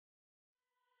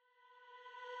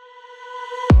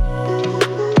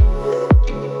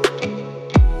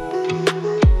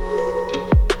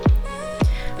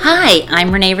Hi,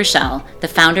 I'm Renee Rochelle, the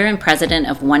founder and president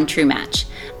of One True Match.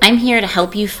 I'm here to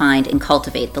help you find and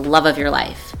cultivate the love of your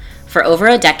life. For over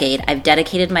a decade, I've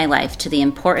dedicated my life to the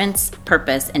importance,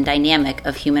 purpose, and dynamic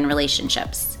of human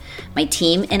relationships. My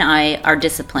team and I are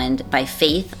disciplined by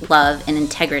faith, love, and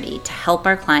integrity to help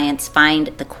our clients find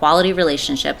the quality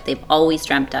relationship they've always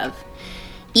dreamt of.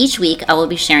 Each week, I will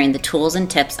be sharing the tools and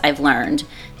tips I've learned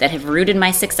that have rooted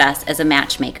my success as a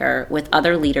matchmaker with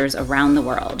other leaders around the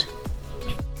world.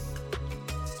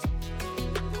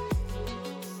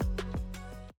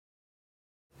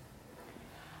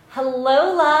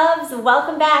 Hello, loves.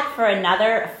 Welcome back for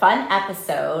another fun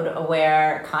episode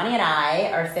where Connie and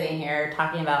I are sitting here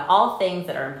talking about all things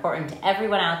that are important to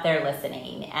everyone out there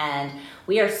listening. And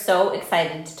we are so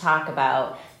excited to talk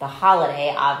about the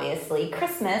holiday, obviously,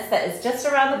 Christmas, that is just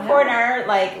around the corner,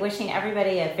 like wishing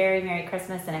everybody a very Merry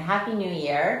Christmas and a Happy New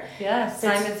Year. Yes,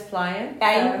 time is flying.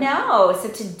 I know. So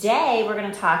today we're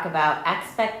going to talk about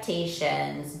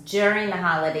expectations during the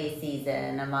holiday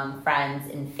season among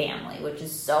friends and family, which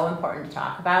is so important to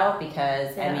talk about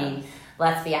because, I mean,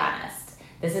 let's be honest.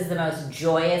 This is the most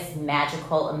joyous,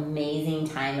 magical, amazing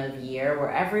time of year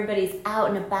where everybody's out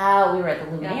and about. We were at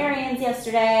the Luminarians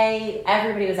yesterday.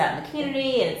 Everybody was out in the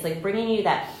community, and it's like bringing you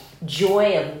that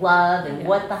joy of love and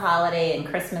what the holiday and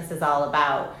Christmas is all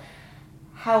about.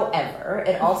 However,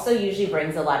 it also usually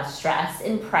brings a lot of stress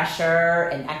and pressure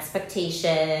and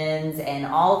expectations and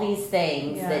all these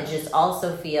things that just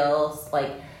also feels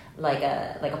like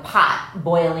a pot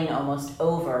boiling almost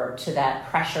over to that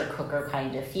pressure cooker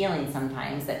kind of feeling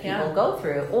sometimes that people go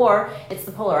through. Or it's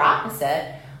the polar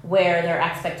opposite where their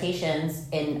expectations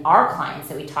in our clients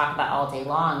that we talk about all day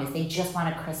long is they just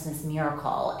want a Christmas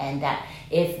miracle, and that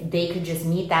if they could just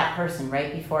meet that person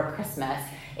right before Christmas,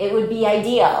 it would be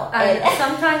ideal. And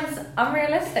sometimes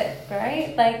unrealistic,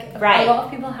 right? A lot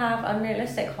of people have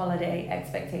unrealistic holiday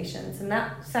expectations, and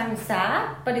that sounds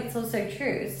sad, but it's also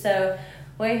true. So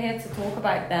we're here to talk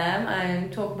about them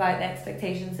and talk about the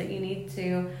expectations that you need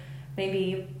to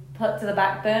maybe put to the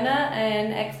back burner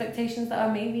and expectations that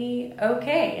are maybe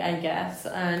okay, I guess,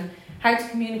 and how to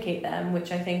communicate them,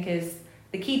 which I think is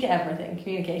the key to everything,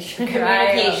 communication.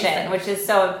 Communication, which is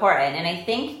so important. And I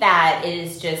think that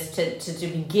is just to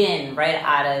begin right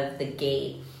out of the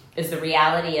gate is the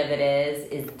reality of it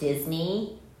is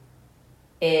Disney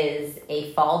is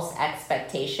a false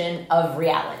expectation of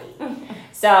reality.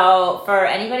 So for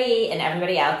anybody and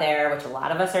everybody out there, which a lot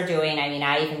of us are doing, I mean,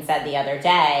 I even said the other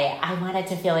day, I want it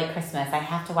to feel like Christmas. I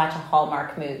have to watch a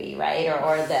Hallmark movie, right?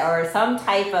 Or some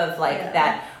type of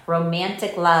that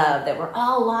romantic love that we're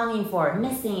all longing for,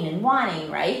 missing and wanting,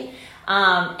 right?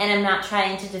 And I'm not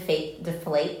trying to deflate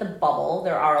the bubble.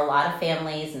 There are a lot of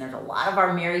families and there's a lot of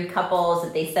our married couples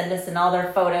that they send us in all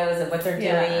their photos of what they're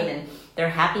doing and their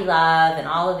happy love and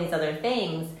all of these other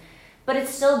things. But it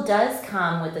still does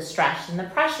come with the stress and the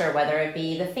pressure, whether it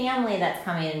be the family that's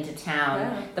coming into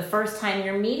town, the first time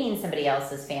you're meeting somebody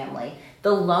else's family,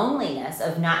 the loneliness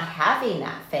of not having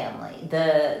that family,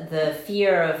 the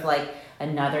fear of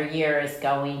another year is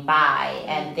going by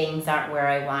and things aren't where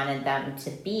I wanted them to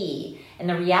be. And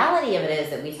the reality of it is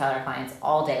that we tell our clients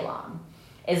all day long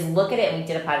is look at it, and we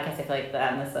did a podcast, I feel like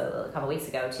on this a couple weeks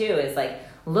ago too, is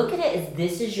look at it as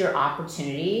this is your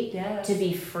opportunity to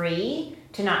be free,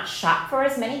 to not shop for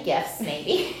as many gifts,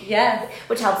 maybe.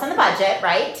 Which helps on the budget,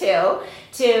 right, too.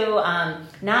 To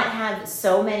not have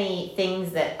so many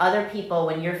things that other people,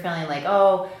 when you're feeling like,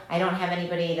 oh, I don't have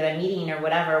anybody that I'm meeting or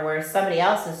whatever, where somebody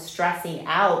else is stressing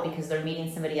out because they're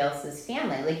meeting somebody else's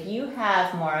family. You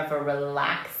have more of a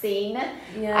relaxing,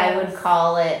 I would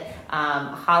call it,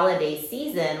 holiday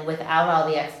season without all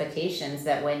the expectations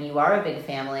that when you are a big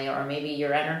family or maybe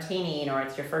you're entertaining or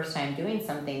it's your first time doing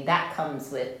something, that comes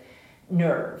with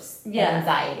nerves and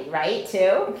anxiety, right,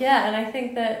 too? Yeah, and I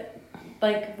think that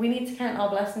we need to count our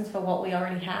blessings for what we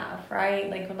already have, right?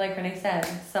 Like Renee said,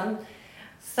 some,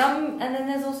 and then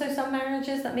there's also some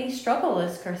marriages that may struggle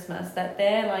this Christmas, that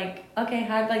they're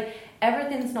okay,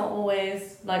 everything's not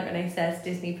always, like Renee says,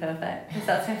 Disney perfect, because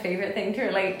that's her favorite thing to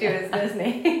relate to is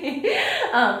Disney.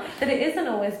 That it isn't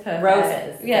always perfect.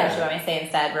 Roses. Yeah. You want me to say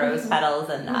instead rose petals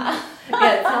and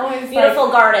it's not always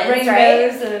beautiful gardens,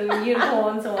 rainbows and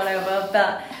unicorns or whatever.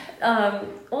 But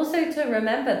also to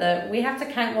remember that we have to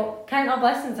count our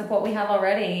blessings of what we have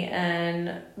already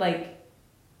and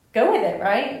go with it,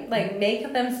 right?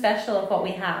 Make them special of what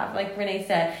we have. Like Renee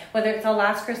said, whether it's our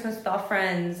last Christmas with our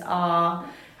friends, our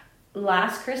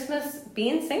last Christmas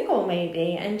being single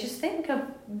maybe, and just think of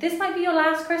this might be your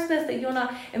last Christmas that you're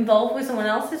not involved with someone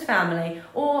else's family,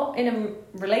 or in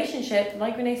a relationship,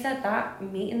 like Renee said, that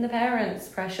meeting the parents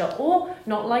pressure, or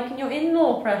not liking your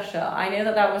in-law pressure. I know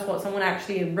that was what someone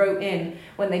actually wrote in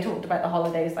when they talked about the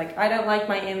holidays, like, I don't like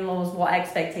my in-laws, what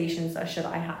expectations should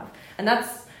I have? And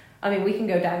that's, I mean, we can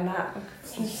go down that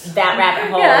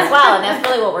rabbit hole as well, and that's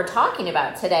really what we're talking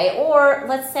about today. Or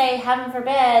let's say, heaven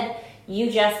forbid,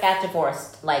 you just got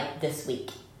divorced like this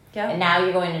week. Yeah. And now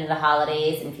you're going into the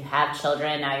holidays, and if you have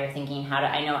children, now you're thinking,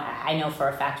 I know for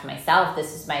a fact myself,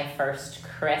 this is my first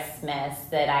Christmas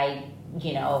that I'm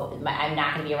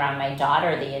not going to be around my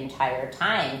daughter the entire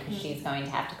time, because she's going to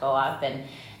have to go up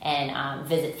and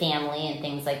visit family and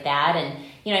things like that.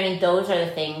 And, those are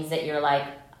the things that you're like,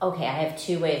 okay, I have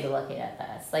two ways of looking at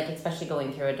this. Like, especially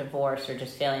going through a divorce, or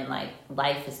just feeling like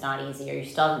life is not easy, or you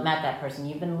still haven't met that person.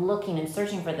 You've been looking and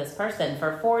searching for this person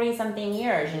for 40-something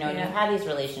years, and you've had these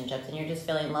relationships, and you're just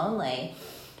feeling lonely.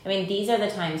 I mean, these are the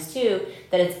times, too,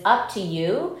 that it's up to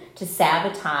you to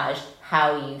sabotage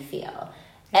how you feel.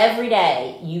 Every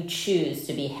day, you choose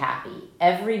to be happy.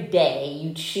 Every day,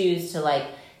 you choose to,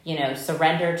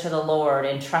 surrender to the Lord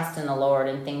and trust in the Lord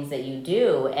in things that you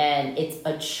do. And it's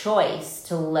a choice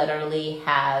to literally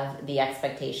have the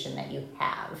expectation that you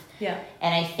have. Yeah.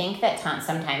 And I think that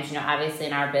sometimes, obviously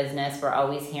in our business, we're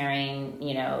always hearing,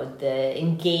 the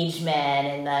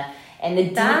engagement and the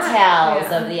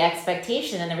details of the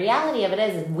expectation. And the reality of it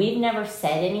is we've never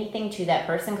said anything to that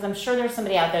person, because I'm sure there's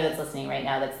somebody out there that's listening right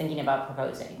now that's thinking about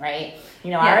proposing, right?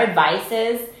 Our advice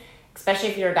is, especially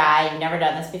if you're a guy, you've never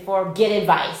done this before, get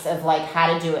advice of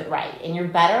how to do it right. And you're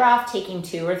better off taking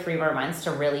 2 or 3 more months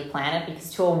to really plan it,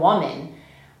 because to a woman,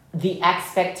 the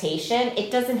expectation,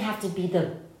 it doesn't have to be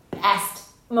the best,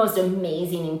 most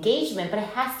amazing engagement, but it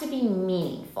has to be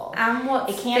meaningful.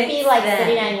 It can't be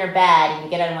sitting on your bed and you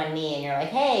get on one knee and you're like,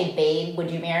 hey, babe, would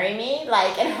you marry me?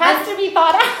 It has to be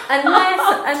thought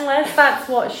out. Unless that's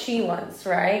what she wants,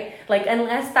 right?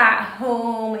 Unless that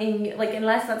home,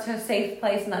 unless that's her safe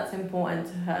place and that's important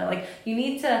to her. You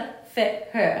need to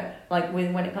fit her,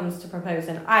 when it comes to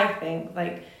proposing. I think,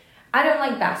 I don't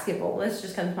like basketball. This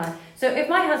just comes to mind. So if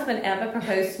my husband ever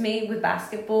proposed to me with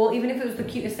basketball, even if it was the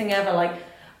cutest thing ever,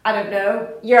 I don't know.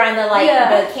 You're on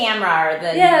the camera or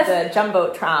the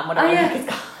Jumbotron, whatever it's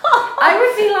called. I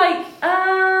would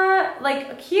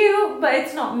be cute, but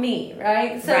it's not me,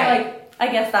 right? So I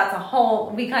guess that's a whole,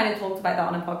 we kind of talked about that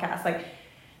on a podcast.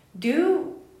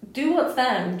 Do what's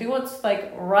them, do what's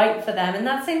right for them. And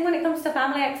that's same when it comes to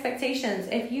family expectations.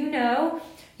 If you know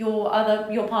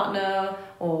your partner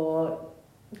or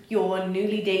your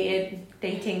newly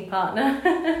dating partner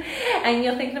and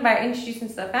you're thinking about introducing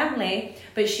to the family,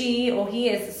 but she or he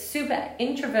is super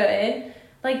introverted,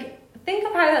 think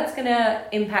of how that's gonna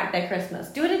impact their Christmas.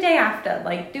 Do it a day after.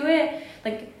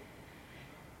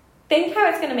 Think how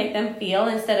it's gonna make them feel,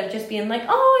 instead of just being I'm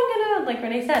gonna, like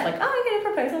Renee said, I'm gonna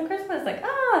propose on Christmas.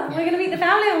 We're gonna meet the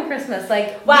family on Christmas.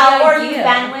 Or you've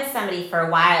been with somebody for a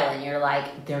while and you're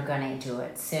they're gonna do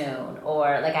it soon. Or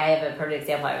I have a perfect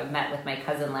example. I met with my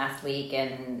cousin last week,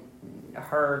 and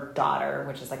her daughter,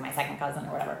 which is my second cousin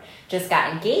or whatever, just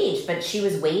got engaged, but she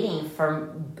was waiting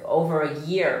for over a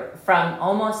year from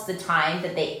almost the time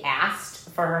that they asked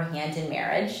for her hand in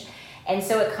marriage. And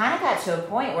so it kind of got to a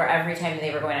point where every time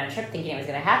they were going on a trip thinking it was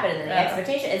going to happen, and then the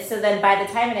expectation. And so then by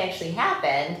the time it actually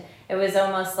happened, it was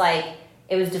almost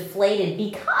it was deflated,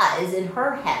 because in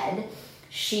her head,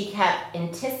 she kept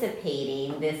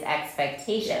anticipating this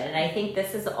expectation. And I think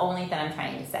this is the only thing I'm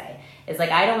trying to say. Is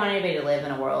I don't want anybody to live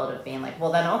in a world of being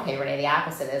well, then okay, Renee, the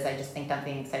opposite is I just think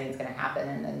something exciting is going to happen,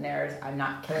 and then I'm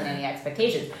not killing any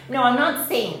expectations. No, I'm not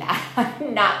saying that.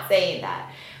 I'm not saying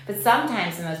that. But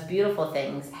sometimes the most beautiful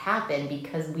things happen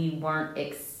because we weren't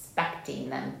expecting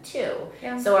them to.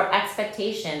 Yeah. So our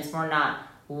expectations were not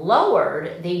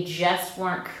lowered, they just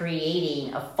weren't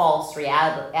creating a false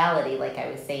reality, like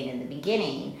I was saying in the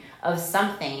beginning, of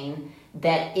something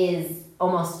that is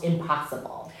almost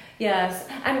impossible. Yes,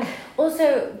 and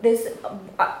also this,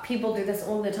 people do this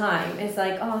all the time. It's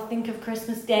think of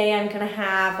Christmas Day, I'm going to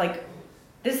have,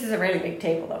 this is a really big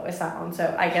table that we're sat on,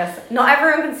 so I guess not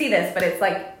everyone can see this, but it's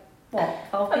a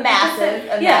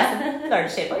massive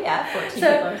large table, 14 people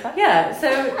or so. Yeah, so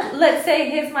let's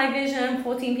say here's my vision,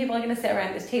 14 people are going to sit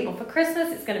around this table for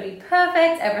Christmas, it's going to be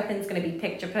perfect, everything's going to be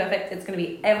picture perfect, it's going to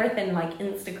be everything like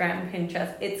Instagram,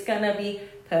 Pinterest, it's going to be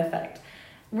perfect.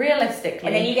 Realistically.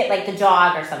 And then you get the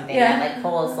dog or something that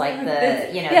pulls the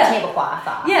tablecloth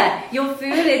off. Yeah, your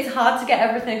food, it's hard to get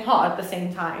everything hot at the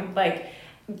same time.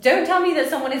 Don't tell me that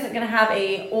someone isn't going to have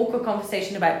a awkward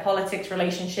conversation about politics,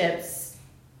 relationships,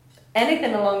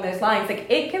 anything along those lines. Like,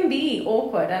 it can be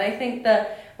awkward. And I think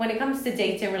that when it comes to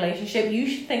dating relationship, you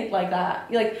should think like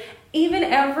that. Like, even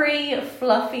every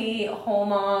fluffy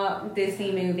Hallmark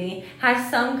Disney movie has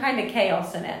some kind of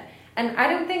chaos in it. And I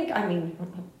don't think, I mean,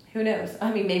 who knows?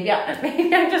 I mean, maybe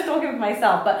I'm just talking for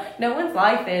myself, but no one's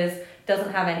life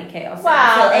doesn't have any chaos.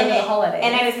 Well, and the holidays.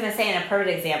 And I was going to say, in a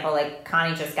perfect example, like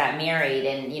Connie just got married,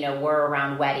 and we're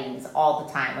around weddings all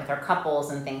the time with our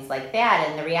couples and things like that.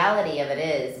 And the reality of it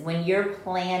is, when you're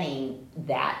planning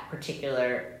that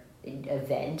particular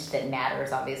event that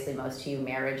matters obviously most to you,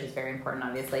 marriage is very important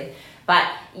obviously, but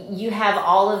you have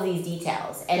all of these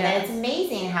details, and then it's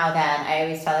amazing how then I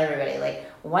always tell everybody, like,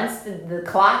 once the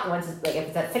clock, once it's like, if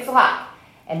it's at 6 o'clock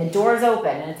and the door's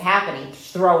open and it's happening,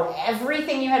 throw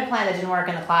everything you had planned that didn't work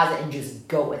in the closet and just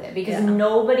go with it, because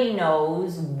nobody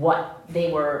knows what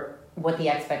the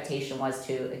expectation was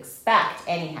to expect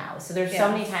anyhow. So there's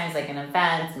so many times, like in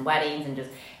events and weddings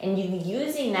and you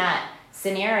using that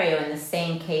scenario in the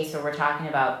same case where we're talking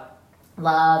about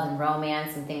love and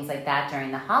romance and things like that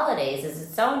during the holidays, is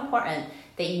it's so important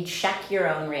that you check your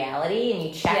own reality and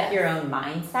you check your own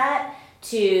mindset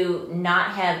to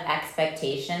not have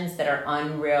expectations that are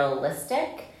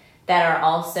unrealistic, that are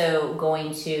also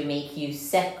going to make you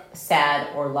sick, sad,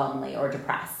 or lonely, or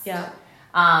depressed.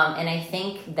 And I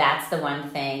think that's the one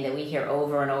thing that we hear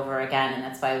over and over again, and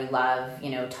that's why we love,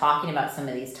 talking about some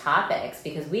of these topics,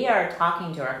 because we are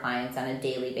talking to our clients on a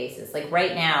daily basis. Like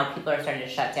right now, people are starting to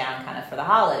shut down kind of for the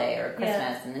holiday or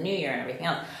Christmas and the New Year and everything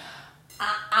else.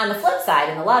 On the flip side,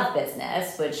 in the love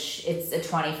business, which it's a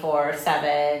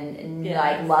 24/7,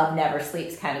 like love never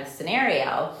sleeps kind of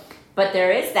scenario, but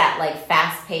there is that like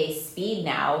fast-paced speed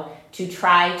now to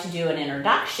try to do an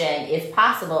introduction, if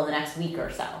possible, in the next week or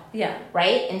so.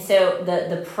 Right? And so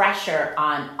the pressure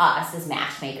on us as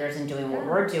matchmakers and doing what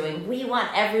we're doing, we want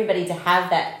everybody to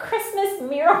have that Christmas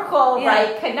miracle,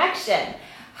 right, connection.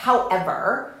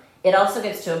 However, it also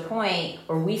gets to a point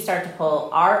where we start to pull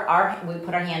we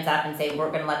put our hands up and say, we're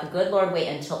going to let the good Lord wait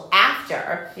until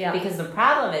after. Because the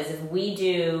problem is, if we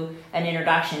do an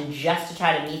introduction just to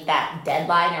try to meet that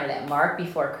deadline or that mark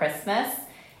before Christmas,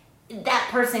 that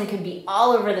person could be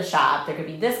all over the shop. There could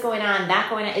be this going on, that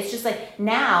going on. It's just like,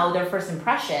 now their first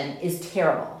impression is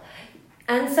terrible.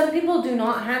 And some people do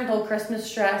not handle Christmas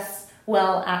stress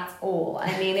well at all.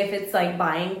 I mean, if it's like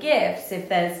buying gifts, if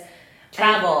there's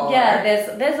travel.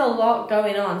 There's a lot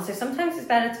going on. So sometimes it's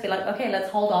better to be like, okay, let's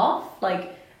hold off.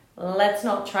 Like, let's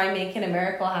not try making a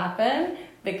miracle happen,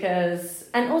 because,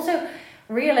 and also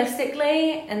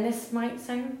realistically, and this might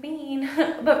sound mean,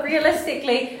 but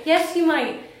realistically, yes, you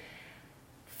might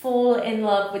fall in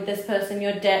love with this person.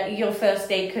 Your first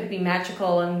date could be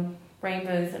magical and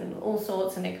rainbows and all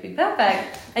sorts, and it could be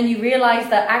perfect. And you realize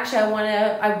that actually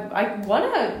I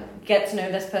wanna get to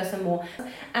know this person more.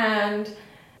 And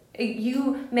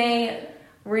you may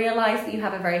realize that you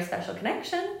have a very special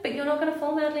connection, but you're not going to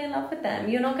fall madly in love with them.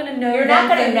 You're not going to know. You're not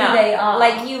going to know who they are.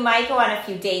 Like, you might go on a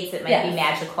few dates that might be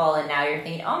magical, and now you're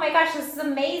thinking, oh my gosh, this is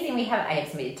amazing. I have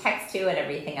somebody to text to and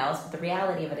everything else. But the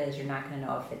reality of it is, you're not going to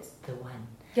know if it's the one.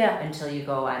 Until you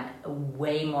go on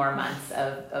way more months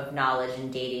of knowledge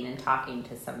and dating and talking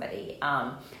to somebody.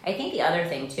 I think the other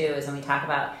thing too is when we talk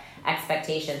about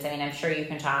expectations, I mean, I'm sure you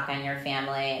can talk on your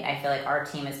family. I feel like our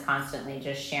team is constantly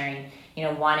just sharing,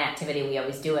 one activity we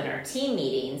always do in our team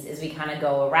meetings is we kind of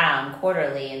go around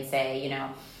quarterly and say,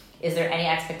 is there any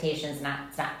expectations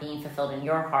that's not being fulfilled in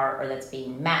your heart or that's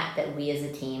being met that we as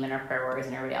a team and our prayer warriors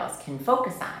and everybody else can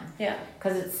focus on?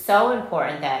 Because it's so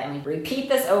important that, and we repeat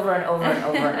this over and over and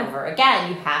over and over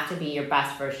again, you have to be your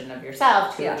best version of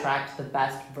yourself to attract the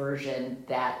best version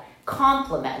that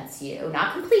complements you,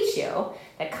 not completes you,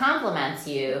 that complements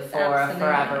you for a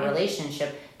forever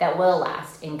relationship that will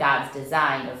last in God's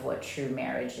design of what true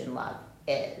marriage and love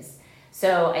is.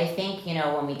 So I think,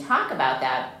 when we talk about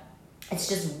that, it's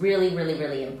just really, really,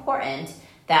 really important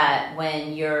that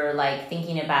when you're like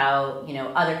thinking about,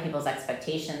 other people's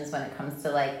expectations when it comes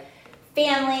to like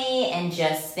family and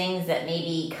just things that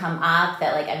maybe come up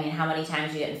that, like, I mean, how many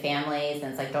times you get in families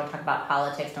and it's like, don't talk about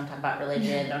politics, don't talk about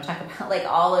religion, don't talk about like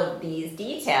all of these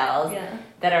details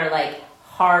that are like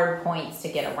hard points to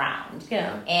get around.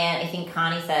 And I think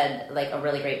Connie said like a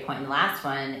really great point in the last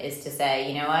one is to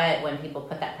say, you know what, when people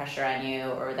put that pressure on you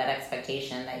or that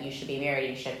expectation that you should be married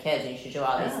and you should have kids and you should do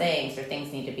all these things or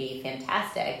things need to be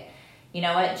fantastic, you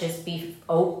know what, just be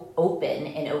open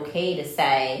and okay to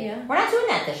say, we're not doing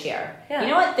that this year. You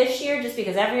know what, this year, just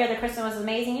because every other Christmas was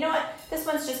amazing, you know what, this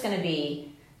one's just going to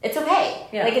be It's okay.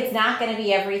 Yeah. Like, it's not going to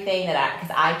be everything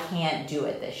because I can't do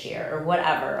it this year or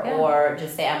whatever. Yeah. Or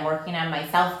just say, I'm working on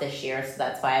myself this year, so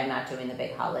that's why I'm not doing the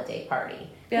big holiday party.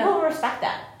 Yeah. People will respect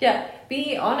that. Yeah.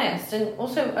 Be honest and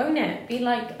also own it. Be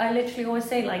like, I literally always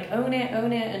say, like, own it,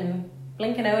 and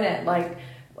blink and own it. Like,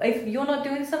 if you're not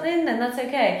doing something, then that's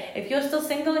okay. If you're still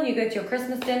single and you go to your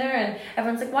Christmas dinner and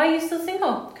everyone's like, why are you still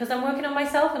single? Because I'm working on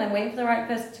myself and I'm waiting for the right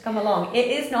person to come along. It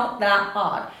is not that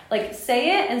hard. Like,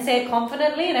 say it and say it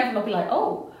confidently and everyone will be like,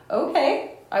 oh,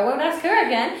 okay, I won't ask her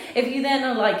again. If you then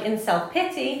are like in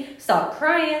self-pity, start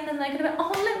crying, then they're going to be,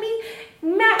 oh, let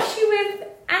me match you with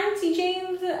Auntie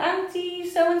James, Auntie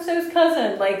so-and-so's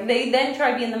cousin. Like, they then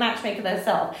try being the matchmaker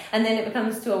themselves. And then it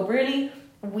becomes to a really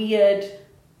weird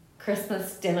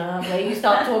Christmas dinner where you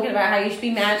start talking about how you should be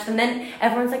matched, and then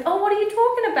everyone's like, oh, what are you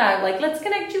talking about? Like, let's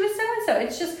connect you with so-and-so.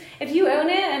 It's just, if you own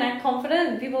it and act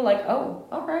confident, people are like, oh,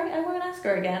 all right, I won't ask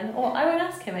her again, or I won't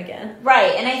ask him again.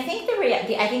 Right. And I think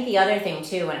I think the other thing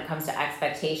too when it comes to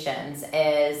expectations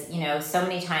is, you know, so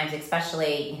many times,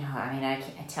 especially, you know, I mean, I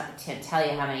can't tell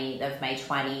you how many of my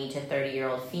 20 to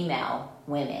 30-year-old female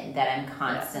women that I'm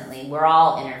constantly, we're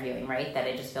all interviewing, right, that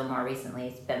I just feel more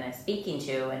recently been speaking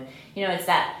to. And, you know, it's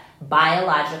that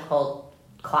biological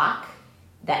clock,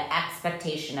 that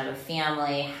expectation of a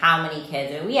family, how many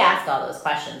kids. I mean, we ask all those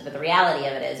questions, but the reality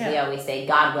of it is we always say,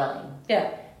 God willing.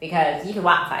 Yeah. Because you can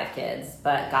want 5 kids,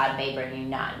 but God may bring you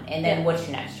none. And then what's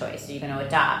your next choice? Are you going to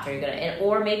adopt?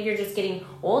 Or maybe you're just getting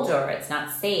older, or it's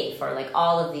not safe, or like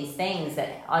all of these things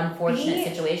that unfortunate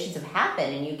situations have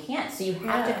happened and you can't. So you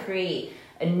have to create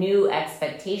a new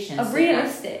expectation.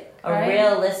 Realistic.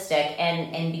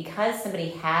 And because somebody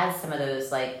has some of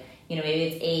those, like, you know, maybe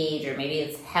it's age, or maybe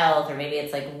it's health, or maybe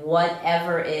it's like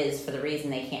whatever is for the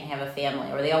reason they can't have a family,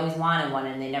 or they always wanted one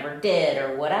and they never did,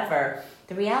 or whatever.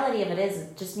 The reality of it is,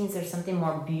 it just means there's something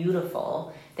more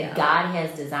beautiful that God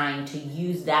has designed to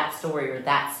use that story or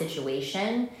that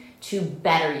situation to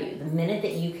better you. The minute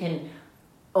that you can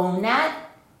own that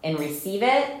and receive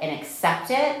it and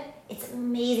accept it, it's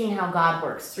amazing how God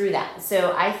works through that.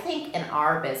 So I think in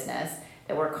our business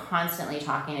that we're constantly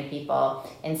talking to people,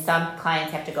 and some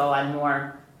clients have to go on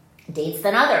more dates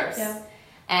than others. Yeah.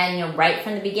 And, you know, right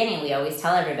from the beginning, we always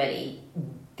tell everybody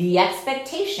the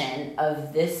expectation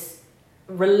of this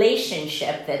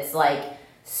relationship that's like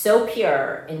so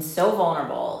pure and so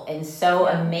vulnerable and so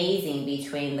amazing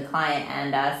between the client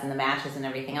and us and the matches and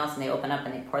everything else, and they open up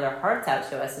and they pour their hearts out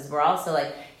to us, is we're also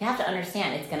like, you have to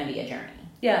understand it's going to be a journey.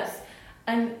 Yes.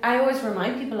 And I always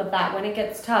remind people of that when it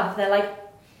gets tough. They're like,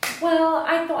 well,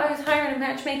 I thought I was hiring a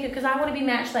matchmaker because I want to be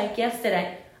matched like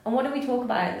yesterday. And what did we talk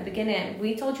about at the beginning?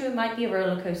 We told you it might be a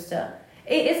roller coaster.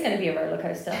 It is going to be a roller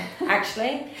coaster,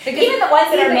 actually. Even the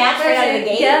ones that are matched right out of the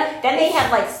gate, then they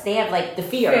have like the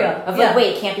fear of like,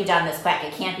 wait, it can't be done this quick.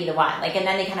 It can't be the one. Like, and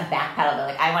then they kind of backpedal. They're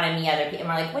like, I want to meet other people. And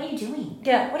we're like, what are you doing?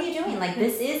 Yeah. What are you doing? Like,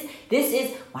 this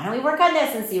is, why don't we work on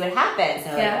this and see what happens?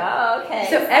 And we're like, oh, okay.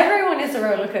 So everyone is a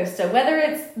roller coaster, whether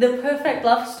it's the perfect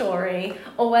love story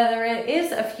or whether it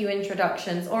is a few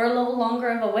introductions or a little longer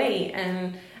of a wait.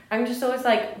 And I'm just always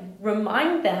like,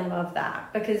 remind them of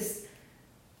that, because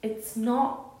it's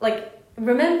not like,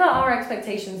 remember our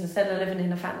expectations instead of living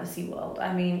in a fantasy world.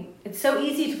 I mean, it's so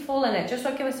easy to fall in it. Just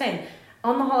like I was saying,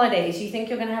 on the holidays, you think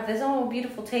you're going to have this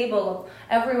beautiful table of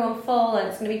everyone full and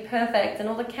it's going to be perfect and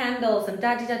all the candles and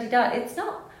da-di-da-di-da. It's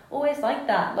not always like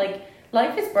that. Like,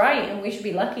 life is bright and we should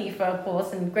be lucky for, of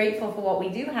course, and grateful for what we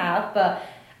do have, but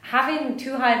having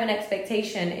too high of an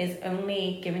expectation is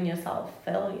only giving yourself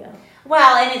failure.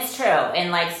 Well, and it's true. And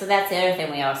like, so that's the other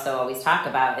thing we also always talk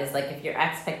about is like, if your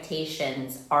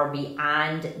expectations are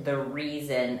beyond the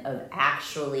reason of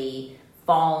actually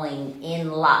falling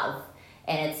in love,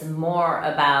 and it's more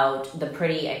about the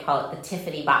pretty, I call it the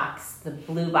Tiffany box, the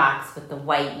blue box with the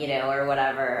white, you know, or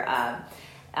whatever,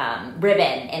 ribbon,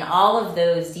 and all of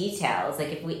those details, like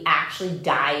if we actually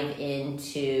dive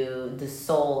into the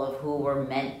soul of who we're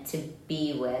meant to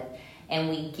be with, and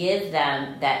we give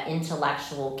them that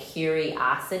intellectual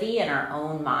curiosity in our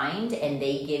own mind, and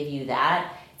they give you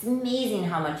that, it's amazing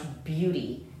how much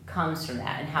beauty comes from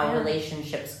that and how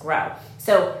relationships grow.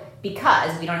 So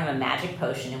because we don't have a magic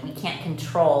potion and we can't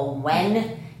control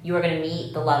when you are going to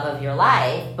meet the love of your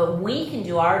life, but we can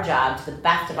do our job to the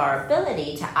best of our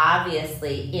ability to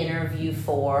obviously interview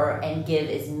for and give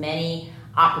as many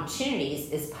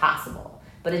opportunities as possible.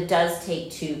 But it does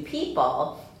take two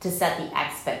people to set the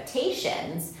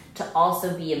expectations to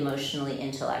also be emotionally,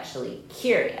 intellectually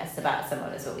curious about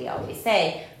someone, is what we always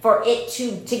say, for it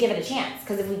to give it a chance.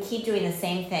 Because if we keep doing the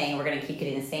same thing, we're going to keep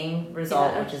getting the same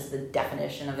result, which is the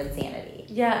definition of insanity.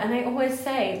 Yeah, and I always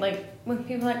say, like, when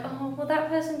people are like, oh, well, that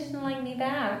person didn't like me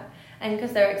back. And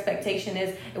because their expectation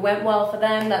is it went well for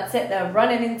them, that's it, they're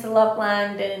running into love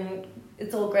land and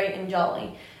it's all great and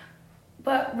jolly.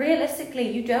 But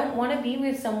realistically, you don't want to be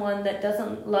with someone that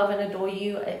doesn't love and adore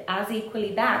you as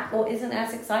equally back or isn't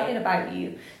as excited about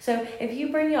you. So if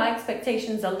you bring your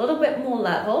expectations a little bit more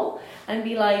level and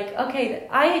be like, okay,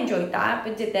 I enjoyed that,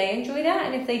 but did they enjoy that?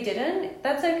 And if they didn't,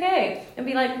 that's okay. And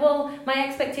be like, well, my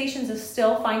expectations are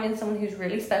still finding someone who's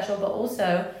really special, but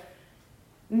also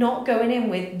not going in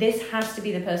with this has to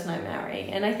be the person I'm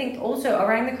marrying. And I think also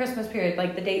around the Christmas period,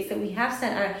 like the dates that we have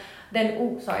sent out,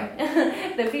 then,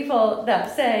 the people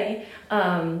that say,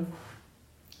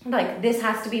 like, this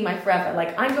has to be my forever.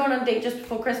 Like, I'm going on a date just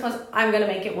before Christmas, I'm going to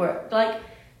make it work. Like,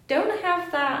 don't put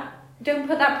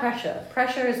that pressure.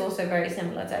 Pressure is also very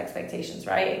similar to expectations,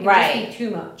 right? It can just be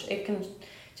too much. It can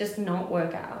just not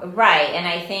work out. Right, and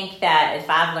I think that if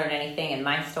I've learned anything in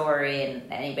my story, and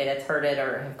anybody that's heard it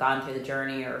or have gone through the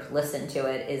journey or listened to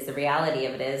it, is the reality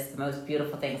of it is the most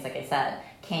beautiful things, like I said,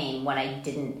 came when I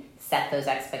didn't set those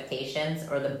expectations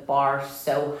or the bar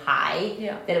so high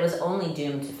that it was only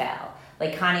doomed to fail.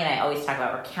 Like Connie and I always talk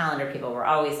about, we're calendar people, we're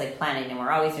always like planning and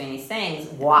we're always doing these things.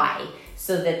 Why?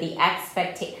 So that the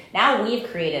now we've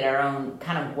created our own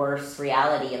kind of worse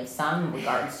reality in some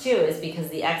regards too, is because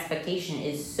the expectation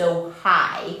is so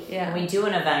high. When we do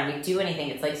an event or we do anything,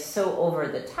 it's like so over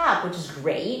the top, which is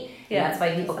great. And that's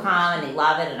why people come and they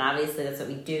love it, and obviously that's what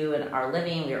we do in our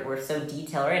living. We're so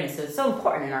detail oriented, so it's so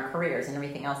important in our careers and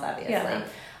everything else, obviously.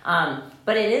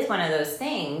 But it is one of those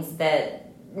things that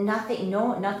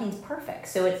nothing's perfect,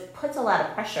 so it puts a lot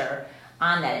of pressure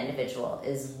on that individual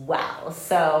as well.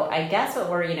 So I guess what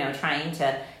we're trying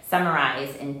to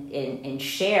summarize and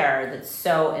share that's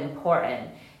so important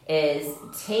is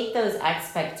take those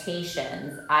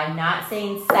expectations. I'm not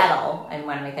saying settle. I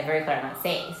want to make that very clear. I'm not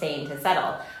saying to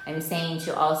settle. I'm saying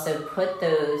to also put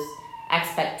those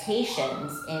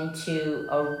expectations into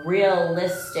a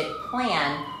realistic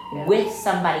plan with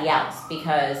somebody else,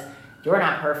 because you're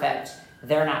not perfect.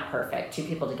 They're not perfect. Two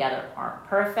people together aren't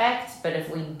perfect. But if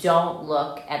we don't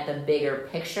look at the bigger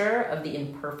picture of the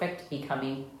imperfect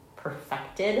becoming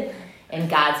perfected in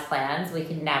God's plans, we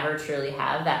can never truly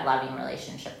have that loving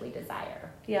relationship we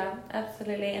desire. Yeah,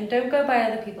 absolutely. And don't go by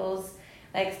other people's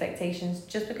expectations.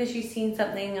 Just because you've seen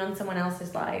something on someone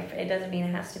else's life, it doesn't mean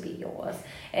it has to be yours.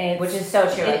 Which is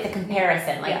so true. Like the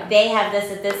comparison. Like they have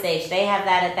this at this age, they have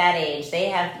that at that age, they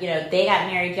have, they got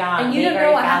married young. And you don't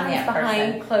know what happens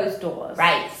behind closed doors.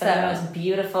 Right. Some of the most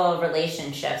beautiful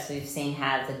relationships we've seen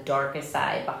have the darkest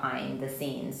side behind the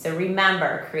scenes. So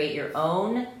remember, create your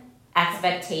own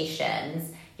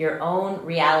expectations, your own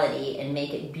reality, and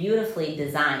make it beautifully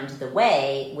designed the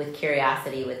way, with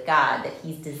curiosity with God, that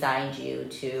He's designed you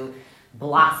to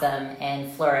blossom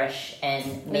and flourish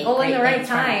and make all in the right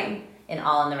time. And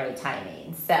all in the right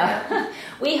timing. So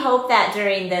we hope that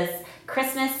during this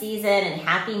Christmas season and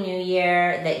Happy New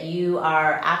Year that you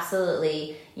are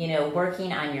absolutely,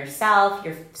 working on yourself,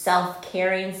 you're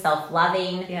self-caring,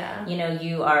 self-loving.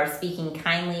 You are speaking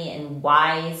kindly and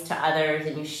wise to others,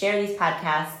 and you share these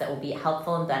podcasts that will be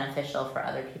helpful and beneficial for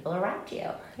other people around you.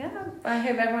 Yeah, I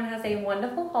hope everyone has a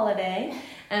wonderful holiday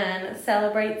and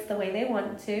celebrates the way they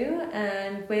want to,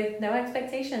 and with no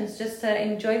expectations, just to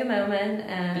enjoy the moment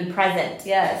and be present.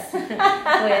 Yes,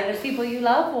 with the people you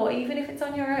love, or even if it's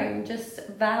on your own, just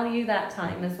value that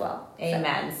time as well.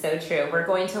 Amen. So true. We're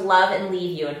going to love and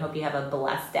leave you, and hope you have a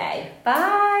blessed day.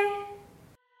 Bye.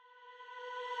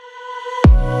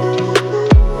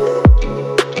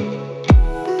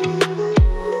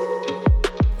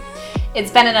 It's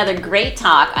been another great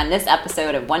talk on this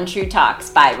episode of One True Talks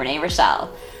by Renee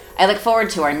Rochelle. I look forward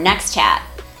to our next chat.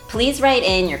 Please write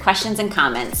in your questions and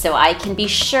comments so I can be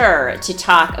sure to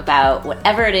talk about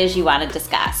whatever it is you want to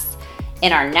discuss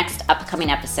in our next upcoming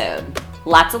episode.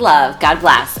 Lots of love. God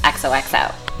bless.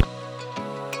 XOXO.